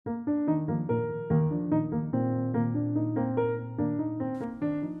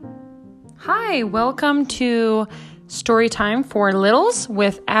Hi, welcome to Story Time for Littles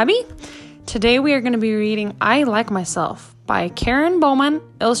with Abby. Today we are going to be reading I Like Myself by Karen Bowman,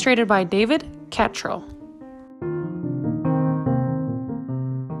 illustrated by David Catrow.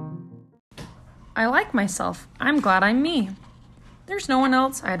 I like myself. I'm glad I'm me. There's no one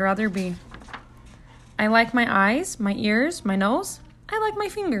else I'd rather be. I like my eyes, my ears, my nose. I like my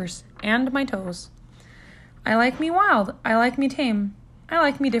fingers and my toes. I like me wild. I like me tame. I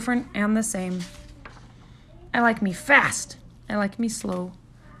like me different and the same. I like me fast. I like me slow.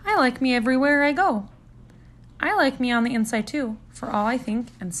 I like me everywhere I go. I like me on the inside too, for all I think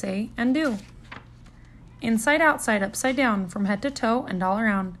and say and do. Inside, outside, upside down, from head to toe and all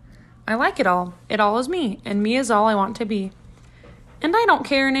around. I like it all. It all is me, and me is all I want to be. And I don't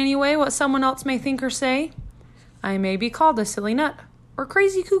care in any way what someone else may think or say. I may be called a silly nut or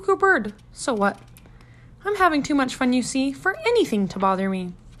crazy cuckoo bird. So what? I'm having too much fun, you see, for anything to bother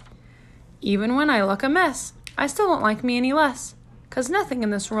me. Even when I look a mess, I still don't like me any less, 'cause nothing in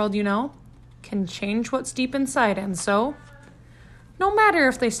this world, you know, can change what's deep inside, and so, no matter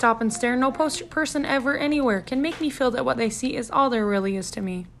if they stop and stare, no person ever anywhere can make me feel that what they see is all there really is to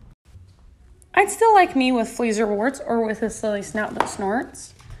me. I'd still like me with fleas or warts, or with a silly snout that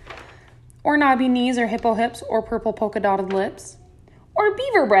snorts, or knobby knees, or hippo hips, or purple polka-dotted lips, or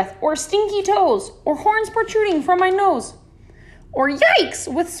beaver breath, or stinky toes, or horns protruding from my nose, or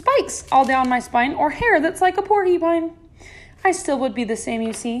yikes, with spikes all down my spine, or hair that's like a porcupine. I still would be the same,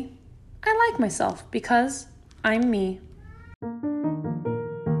 you see. I like myself because I'm me.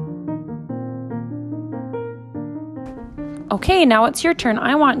 Okay, now it's your turn.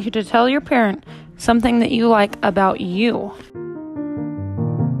 I want you to tell your parent something that you like about you.